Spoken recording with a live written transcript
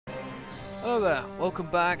Hello there, welcome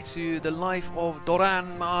back to the life of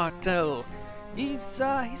Doran Martell. He's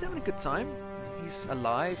having a good time. He's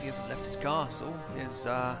alive, he hasn't left his castle. His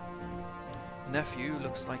nephew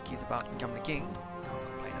looks like he's about to become the king. Can't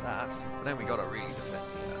complain of that. But then we gotta really defend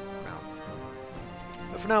the crown.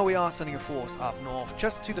 But for now we are sending a force up north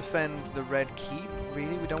just to defend the Red Keep.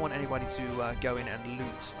 Really, we don't want anybody to go in and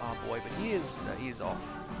loot our boy, but he is off.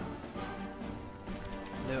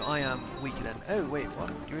 No, I am weaker than... Oh, wait,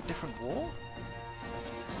 what? You're a different war?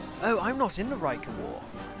 Oh, I'm not in the Riker War.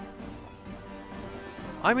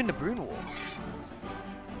 I'm in the Brune War.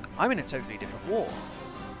 I'm in a totally different war.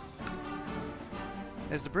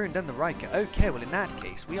 There's the Brune, then the Riker. Okay, well in that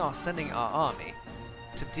case, we are sending our army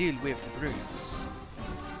to deal with the Brunes.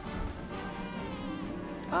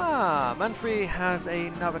 Ah, Manfrey has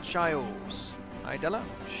another child. Idella?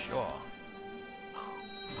 Sure.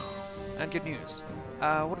 And good news.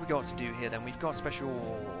 What have we got to do here then? We've got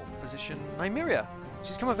special position Nymeria.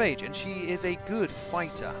 She's come of age and she is a good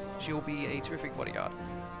fighter. She'll be a terrific bodyguard.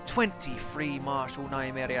 23 Marshal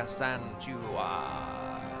Nymeria Sand. You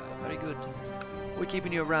are very good. We're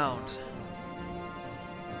keeping you around.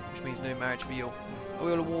 Which means no marriage for you.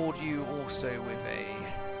 We'll award you also with a...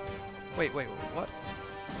 Wait, what?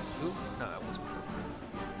 Ooh, no, it wasn't.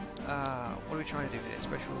 What are we trying to do here?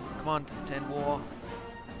 Special Command 10 War.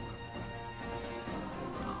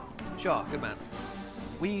 Sure, good man.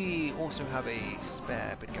 We also have a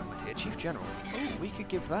spare bit of government here. Chief General. Oh, we could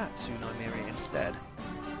give that to Nymeria instead.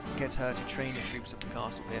 Get her to train the troops at the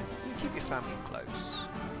castle here. You keep your family close.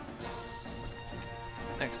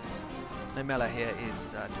 Excellent. Nymeria here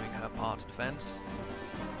is doing her part to defend.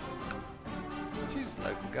 She's a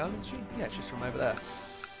local girl, isn't she? Yeah, she's from over there.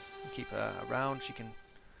 Keep her around. She can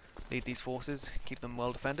lead these forces, keep them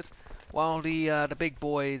well defended. While the big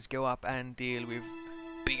boys go up and deal with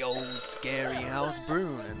big old scary House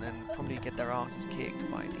Brune and then probably get their asses kicked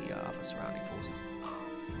by the other surrounding forces.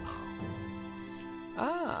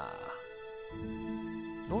 Ah!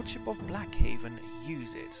 Lordship of Blackhaven,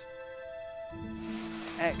 use it.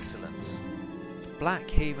 Excellent.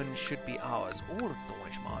 Blackhaven should be ours. All of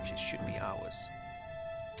Dornish marches should be ours.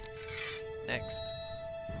 Next.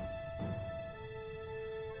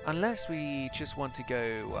 Unless we just want to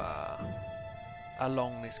go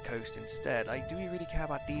along this coast instead. Do we really care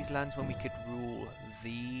about these lands when we could rule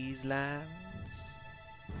these lands?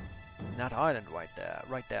 That island right there,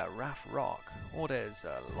 Raff Rock. Or there's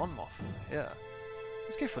Lonmoth here.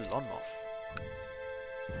 Let's go for Lonmoth.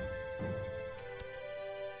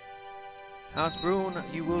 House Brune,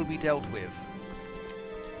 you will be dealt with.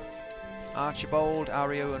 Archibald,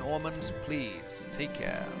 Ario, and Ormond, please take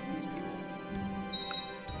care of these people.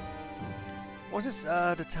 Was this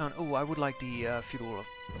the town? Oh, I would like the feudal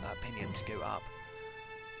opinion to go up.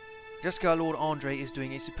 Jessica Lord Andre is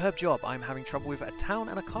doing a superb job. I'm having trouble with a town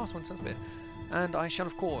and a castle in Sunspear. And I shall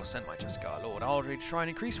of course send my Jessica Lord Andre to try and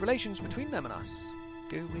increase relations between them and us.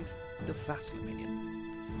 Go with the vassal opinion.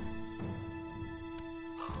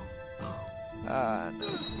 No.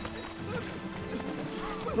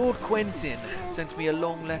 Lord Quentin sent me a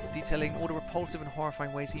long letter detailing all the repulsive and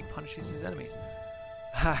horrifying ways he punishes his enemies.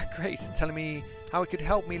 Ah, great. Telling me how it could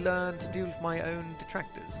help me learn to deal with my own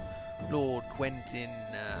detractors. Lord Quentin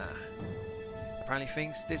apparently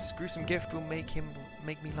thinks this gruesome gift will make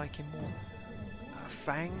me like him more.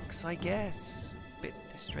 Thanks, I guess. Bit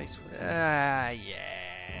distasteful. Yeah.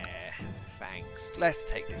 Thanks. Let's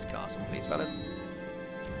take this castle, please, fellas.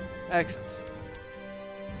 Excellent.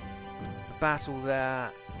 The battle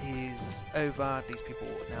there is over. These people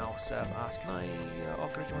now serve us. Can I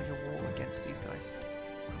offer to join your war against these guys?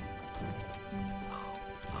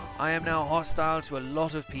 I am now hostile to a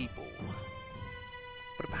lot of people.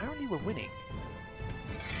 But apparently we're winning.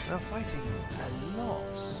 We're fighting a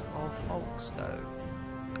lot of folks though.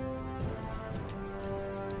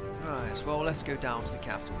 Right, well let's go down to the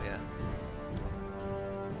capital here.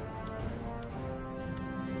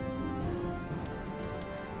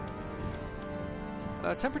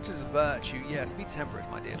 Temperature's a virtue. Yes, be temperate,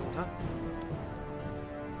 my dear daughter.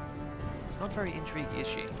 Not very intrigued, is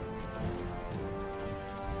she?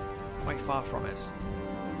 Quite far from it.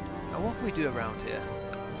 Now what can we do around here?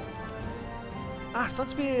 Ah,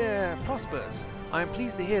 Sunspear prospers. I am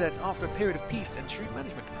pleased to hear that after a period of peace and shrewd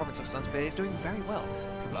management, the province of Sunspear is doing very well.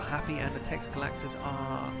 People are happy and the tax collectors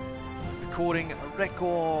are recording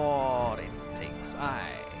record intakes. I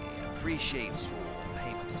appreciate your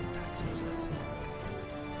payments of tax returns.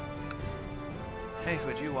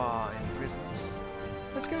 Hayford, you are imprisoned.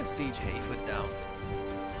 Let's go and siege Hayford down.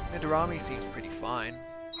 Their army seems pretty fine.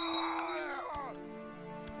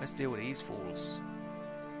 Let's deal with these fools.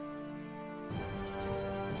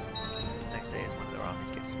 they say as one of their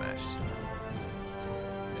armies gets smashed.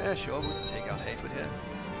 Yeah, sure, we can take out Hayford here.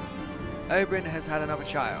 Oberyn has had another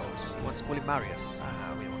child. He wants to call him Marius.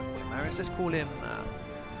 We don't want to call him Marius. Let's call him...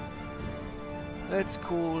 let's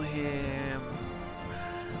call him...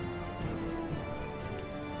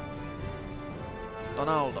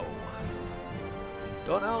 Donaldo.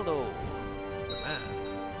 Donaldo! Good man.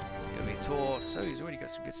 He'll be taught... So he's already got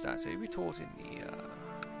some good stats. So he'll be taught in the...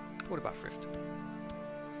 taught about Thrift.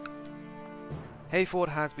 Hayford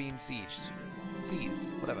has been sieged. Seized.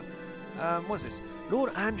 Whatever. What is this?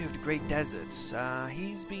 Lord Andrew of the Great Deserts.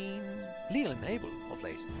 He's been legal and able of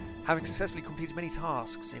late, having successfully completed many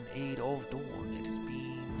tasks in aid of Dawn. It has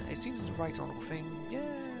been... It seems the right honourable thing. Yeah,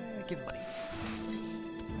 give him money.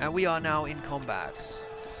 And we are now in combat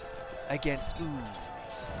against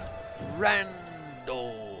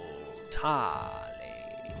Randall Tarley.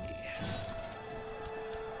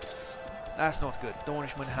 That's not good. The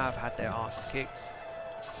Dornishmen have had their asses kicked.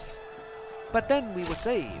 But then we were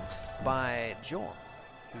saved by John,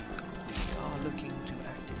 who we are looking to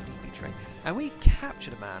actively betray. And we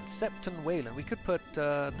captured a man, Septon Wayland. We could put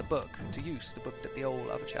the book to use, the book that the old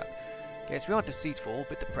other chap. Yes, we aren't deceitful, a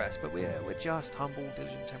bit depressed, but we're just humble,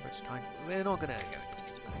 diligent, temperate, kind. We're not gonna go and punch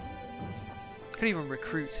his back. Could even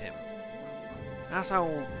recruit him. That's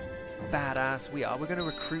how badass we are. We're gonna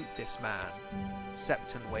recruit this man,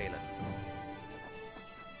 Septon Wayland.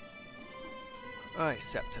 Alright,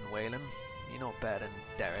 Septon Wayland. You're not better than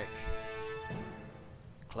Derek.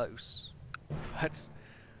 Close. But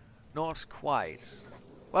not quite.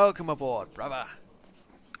 Welcome aboard, brother.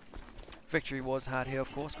 Victory was had here,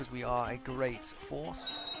 of course, because we are a great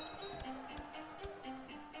force.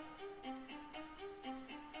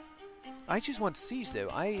 I just want to siege, though.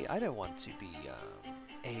 I don't want to be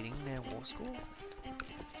aiding their war score.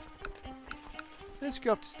 Let's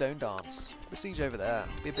go up to Stone Dance. Besiege over there.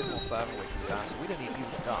 Be a bit more further away from the battle. We don't need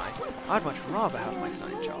people to die. I'd much rather have my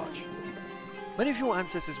son in charge. Many of your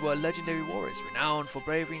ancestors were legendary warriors, renowned for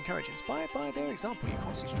bravery and courage. Inspired by their example, you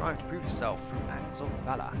constantly strive to prove yourself through acts of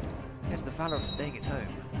valor. It's the valor of staying at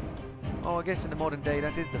home. Oh, I guess in the modern day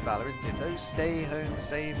that is the valor, isn't it? Oh, stay home,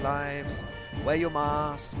 save lives, wear your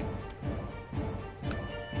mask.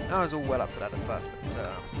 I was all well up for that at first, but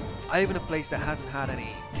I live in a place that hasn't had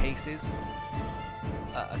any cases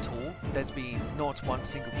at all. There's been not one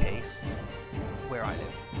single case where I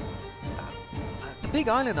live. The big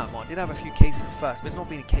island I'm on did have a few cases at first, but it's not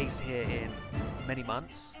been a case here in many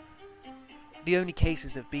months. The only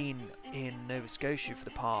cases have been in Nova Scotia for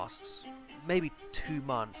the past maybe 2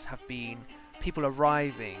 months have been people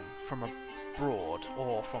arriving from abroad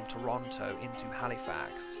or from Toronto into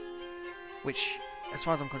Halifax, which, as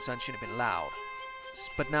far as I'm concerned, shouldn't have been allowed.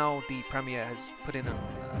 But now the Premier has put in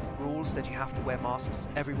rules that you have to wear masks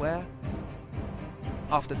everywhere.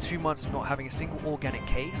 After 2 months of not having a single organic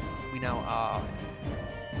case, we now are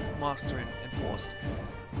masks are enforced.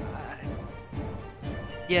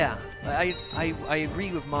 Yeah, I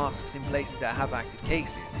agree with masks in places that have active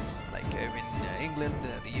cases, like over in England,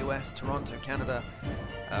 the US, Toronto, Canada,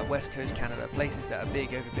 West Coast Canada, places that are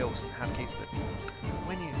big, overbuilt and have cases. But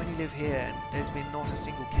when you live here and there's been not a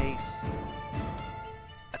single case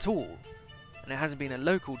at all, and there hasn't been a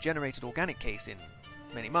local generated organic case in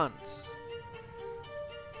many months,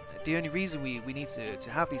 the only reason we need to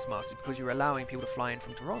have these masks is because you're allowing people to fly in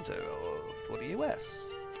from Toronto or for the US.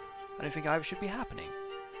 I don't think either should be happening.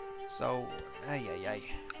 So,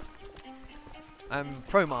 I'm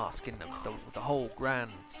pro-mask in the whole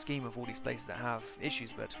grand scheme of all these places that have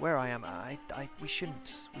issues, but where I am, we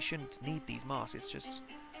shouldn't need these masks. It's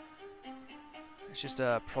just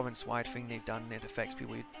a province-wide thing they've done. It affects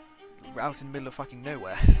people out in the middle of fucking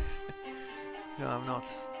nowhere. No, I'm not.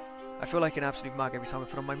 I feel like an absolute mug every time I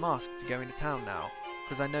put on my mask to go into town now,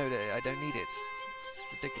 because I know that I don't need it. It's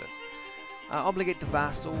ridiculous. Obligate the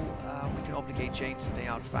vassal. We can obligate Jane to stay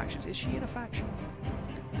out of factions. Is she in a faction?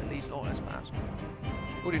 At least lawless, perhaps.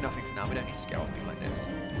 We'll do nothing for now. We don't need to scare off people like this.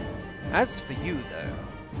 As for you, though,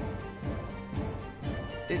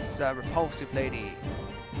 this repulsive lady.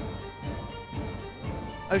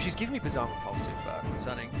 Oh, she's giving me bizarre repulsive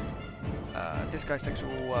concerning this guy's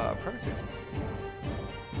sexual premises.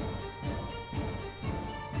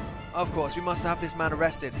 Of course, we must have this man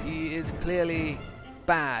arrested. He is clearly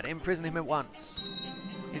bad. Imprison him at once.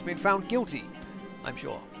 He's been found guilty, I'm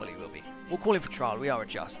sure. Well, he will be. We'll call him for trial. We are a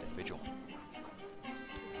just individual.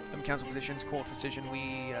 Council positions, court decision.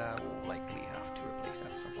 We will likely have to replace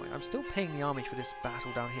that at some point. I'm still paying the army for this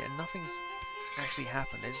battle down here, and nothing's actually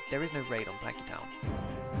happened. There is no raid on Planky Town.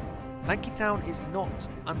 Planky Town is not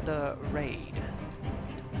under raid.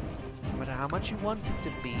 No matter how much you want it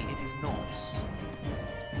to be, it is not.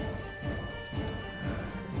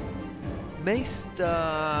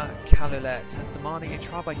 Maester Calulet has demanding a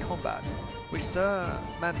trial by combat, which Sir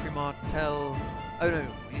Manfrey Martell... Oh no,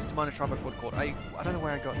 he's demanding a trial before the court. I don't know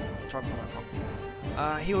where I got trial by combat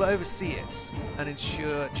from. He will oversee it and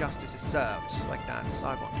ensure justice is served, like that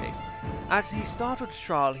Sargon case. At the start of the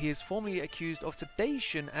trial, he is formally accused of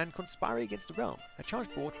sedation and conspiring against the realm, a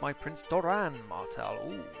charge brought by Prince Doran Martell.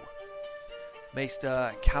 Ooh.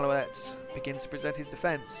 Maester Calulet begins to present his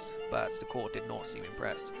defence, but the court did not seem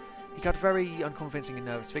impressed. He got very unconvincing and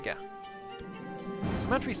nervous figure. Sir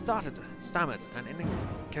Manfrey stammered, and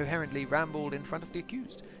incoherently rambled in front of the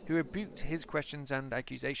accused, who rebuked his questions and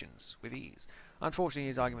accusations with ease. Unfortunately,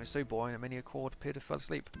 his argument was so boring that many a court appeared to fall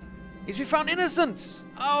asleep. He's been found innocent!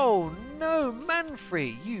 Oh no,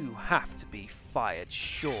 Manfrey, you have to be fired,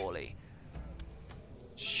 surely.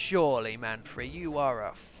 Surely, Manfrey, you are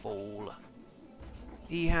a fool.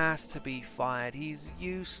 He has to be fired. He's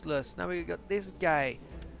useless. Now we've got this guy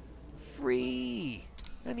free,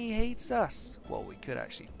 and he hates us. Well, we could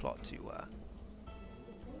actually plot to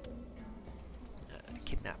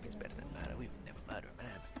kidnap is better than murder. We would never murder a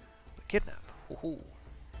man, but kidnap. Ooh.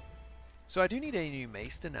 So I do need a new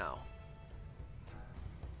Maester now.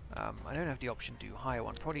 I don't have the option to hire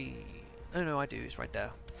one. Probably. Oh no, I do. It's right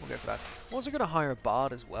there. We'll go for that. I'm also going to hire a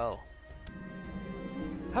bard as well.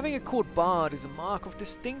 Having a court bard is a mark of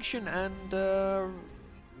distinction and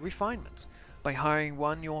refinement. By hiring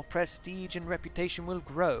one, your prestige and reputation will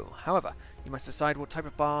grow. However, you must decide what type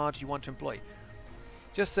of bard you want to employ.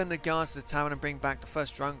 Just send the guards to the tavern and bring back the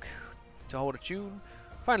first drunk to hold a tune.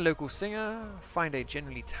 Find a local singer. Find a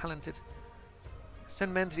genuinely talented.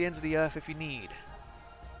 Send men to the ends of the earth if you need.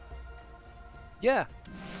 Yeah.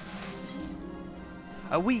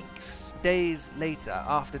 A week's days later,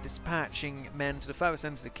 after dispatching men to the furthest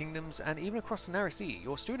ends of the kingdoms and even across the narrow sea,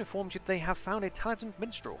 your steward informs you that they have found a talented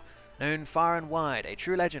minstrel, known far and wide, a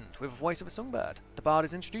true legend, with the voice of a songbird. The bard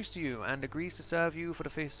is introduced to you and agrees to serve you for the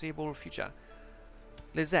foreseeable future.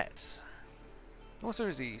 Lizette. Also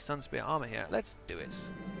is the Sunspear armor here. Let's do it.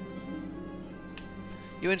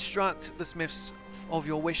 You instruct the smiths of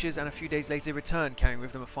your wishes, and a few days later return carrying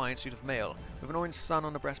with them a fine suit of mail, with an orange sun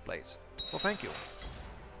on the breastplate. Well, thank you.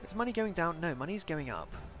 Is money going down? No, money's going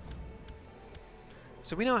up.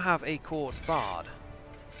 So we now have a court bard.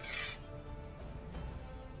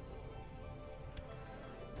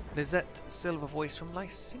 Lizette Silver Voice from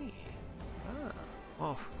Lycini. Ah,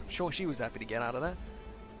 well, I'm sure she was happy to get out of there.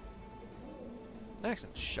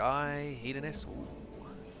 Excellent. Shy, hedonist, ooh,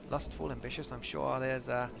 lustful, ambitious. I'm sure there's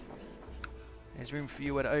room for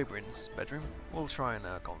you at Oberyn's bedroom. We'll try and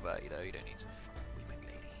convert you though. You don't need to fucking weeping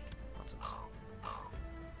lady. Nonsense.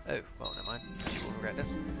 Oh, well, never mind. You will regret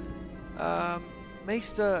this.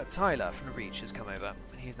 Maester Tyler from the Reach has come over.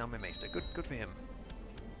 He's now my Maester. Good for him.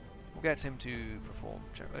 We'll get him to perform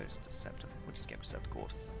Chero's Deceptum. We'll just get him to serve the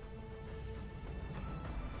court.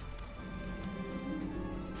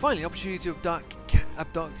 Finally, opportunity to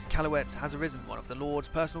abduct Caluet has arisen. One of the Lord's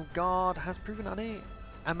personal guard has proven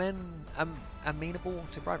amenable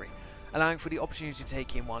to bribery, allowing for the opportunity to take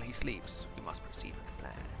him while he sleeps. We must proceed with the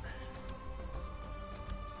plan.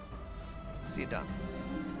 See it done.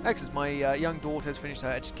 Excellent. My young daughter has finished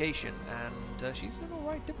her education, and she's an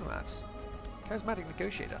alright diplomat. Charismatic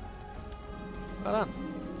negotiator. Well done.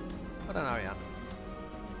 Well done, Ariane.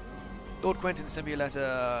 Lord Quentin sent me a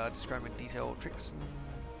letter describing detailed tricks and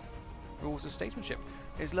rules of statesmanship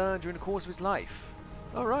he has learned during the course of his life.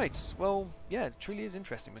 Alright, well, yeah, it truly is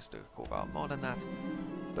interesting, Mr. Corval. More than that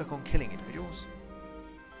book on killing individuals.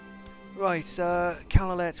 Right,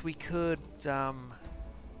 Calulet, we could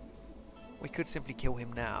simply kill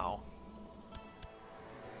him now.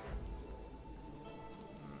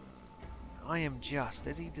 I am just.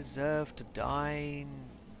 Does he deserve to die?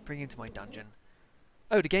 Bring him to my dungeon.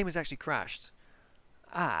 Oh, the game has actually crashed.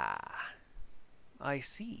 Ah, I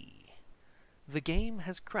see. The game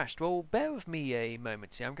has crashed. Well, bear with me a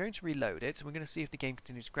moment here. I'm going to reload it, and we're going to see if the game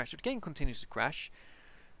continues to crash. If the game continues to crash,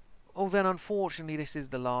 well then unfortunately this is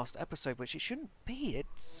the last episode, which it shouldn't be.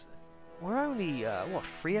 We're only, what,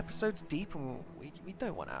 3 episodes deep, and we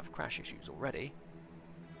don't want to have crash issues already.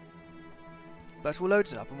 But we'll load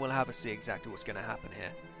it up, and we'll have a see exactly what's going to happen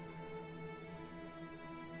here.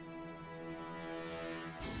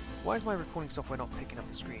 Why is my recording software not picking up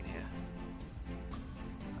the screen here?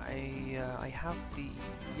 I have the...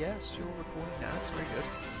 Yes, you're recording now, it's very good.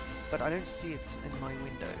 But I don't see it in my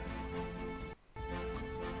window.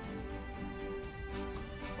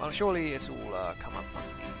 Well, surely it will come up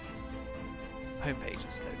once the homepage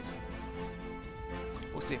is loaded.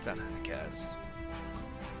 We'll see if that occurs.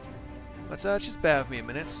 But just bear with me a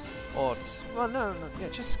minute. Or, well, no, yeah,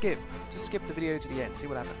 just skip the video to the end, see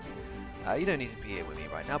what happens. You don't need to be here with me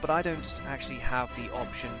right now, but I don't actually have the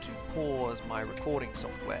option to pause my recording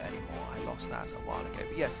software anymore. I lost that a while ago,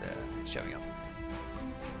 but yes, it's showing up.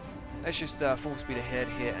 Let's just full speed ahead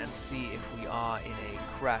here and see if we are in a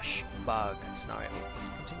crash bug scenario.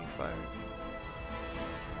 Continue phone.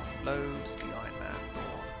 Load the Iron Man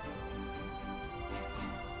door.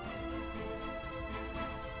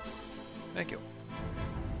 Thank you.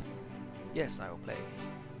 Yes, I will play.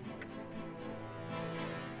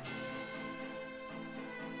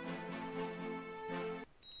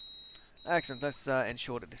 Excellent, let's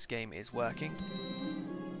ensure that this game is working.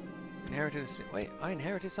 Inherited a wait, I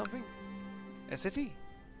inherited something? A city?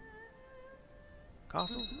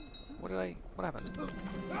 Castle? What happened?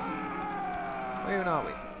 Where even are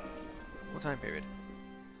we? What time period?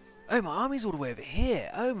 Oh, my army's all the way over here!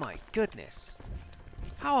 Oh my goodness!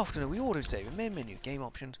 How often are we auto-saving? Main menu, game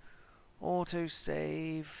options,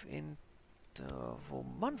 auto-save, interval,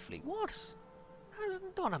 monthly. What? That's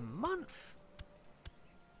not a month.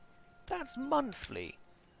 That's monthly.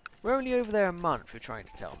 We're only over there a month, you're trying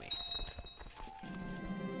to tell me.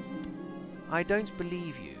 I don't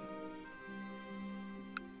believe you.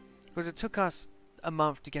 Because it took us a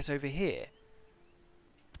month to get over here.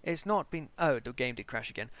 It's not been... Oh, the game did crash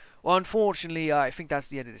again. Well, unfortunately, I think that's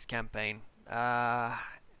the end of this campaign.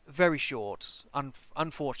 Very short.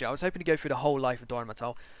 Unfortunately, I was hoping to go through the whole life of Doran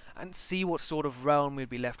Martell and see what sort of realm we'd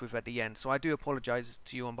be left with at the end. So I do apologise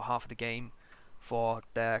to you on behalf of the game for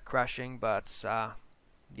their crashing, but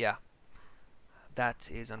yeah, that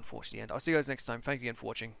is unfortunately the end. I'll see you guys next time. Thank you again for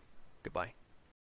watching. Goodbye.